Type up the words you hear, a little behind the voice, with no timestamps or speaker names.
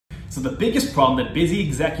So the biggest problem that busy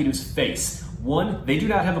executives face: one, they do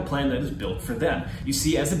not have a plan that is built for them. You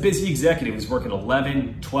see, as a busy executive who's working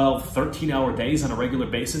 11, 12, 13-hour days on a regular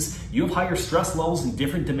basis, you have higher stress levels and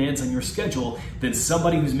different demands on your schedule than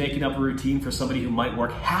somebody who's making up a routine for somebody who might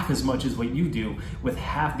work half as much as what you do with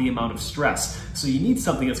half the amount of stress. So you need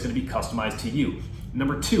something that's going to be customized to you.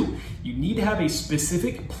 Number two, you need to have a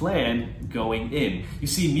specific plan going in. You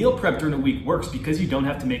see, meal prep during the week works because you don't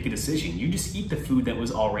have to make a decision. You just eat the food that was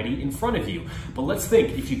already in front of you. But let's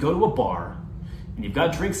think, if you go to a bar and you've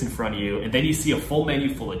got drinks in front of you, and then you see a full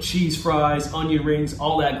menu full of cheese fries, onion rings,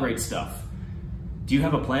 all that great stuff. Do you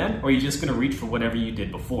have a plan, or are you just gonna reach for whatever you did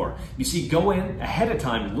before? You see, go in ahead of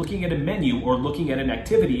time looking at a menu or looking at an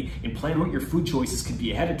activity and plan what your food choices could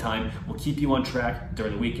be ahead of time will keep you on track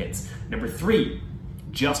during the weekends. Number three,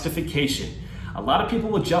 justification. A lot of people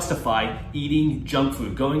will justify eating junk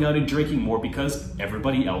food, going out and drinking more because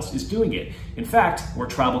everybody else is doing it. In fact, we're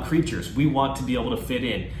tribal creatures. We want to be able to fit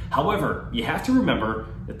in. However, you have to remember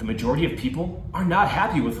that the majority of people are not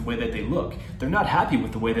happy with the way that they look. They're not happy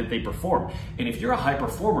with the way that they perform. And if you're a high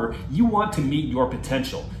performer, you want to meet your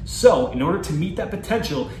potential. So in order to meet that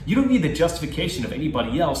potential, you don't need the justification of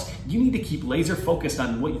anybody else. You need to keep laser focused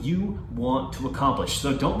on what you want to accomplish.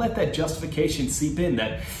 So don't let that justification seep in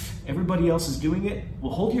that everybody else is doing it.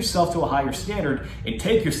 Well, hold yourself to a higher standard and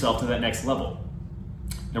take yourself to that next level.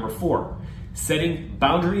 Number four, setting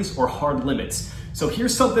boundaries or hard limits. So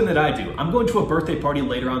here's something that I do. I'm going to a birthday party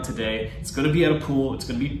later on today. It's gonna be at a pool, it's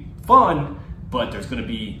gonna be fun, but there's gonna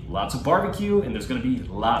be lots of barbecue and there's gonna be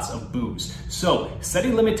lots of booze. So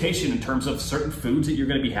setting limitation in terms of certain foods that you're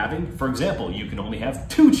gonna be having. For example, you can only have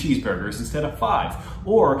 2 cheeseburgers instead of 5.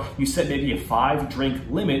 Or you set maybe a 5-drink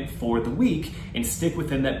limit for the week and stick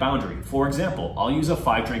within that boundary. For example, I'll use a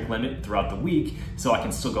 5-drink limit throughout the week so I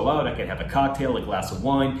can still go out, I can have a cocktail, a glass of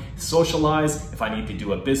wine, socialize. If I need to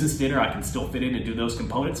do a business dinner, I can still fit in and do those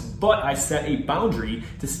components, but I set a boundary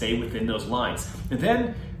to stay within those lines. And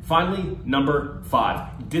then finally, number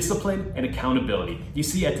 5, discipline and accountability. You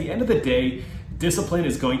see, at the end of the day, discipline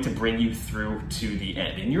is going to bring you through to the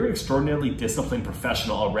end. And you're an extraordinarily disciplined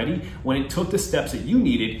professional already when it took the steps that you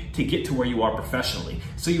needed to get to where you are professionally.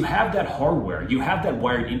 So you have that hardware, you have that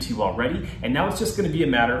wired into you already, and now it's just gonna be a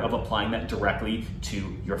matter of applying that directly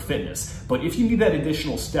to your fitness. But if you need that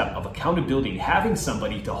additional step of accountability, having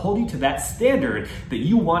somebody to hold you to that standard that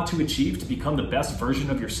you want to achieve to become the best version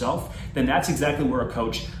of yourself, then that's exactly where a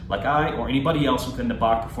coach like I or anybody else within the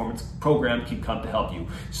Bach Performance Program can come to help you.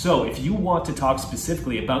 So if you want to talk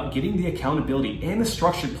specifically about getting the accountability and the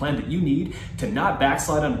structured plan that you need to not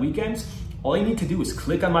backslide on weekends, all you need to do is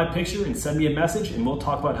click on my picture and send me a message and we'll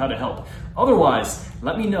talk about how to help. Otherwise,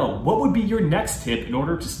 let me know what would be your next tip in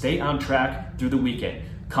order to stay on track through the weekend.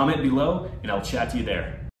 Comment below and I'll chat to you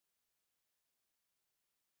there.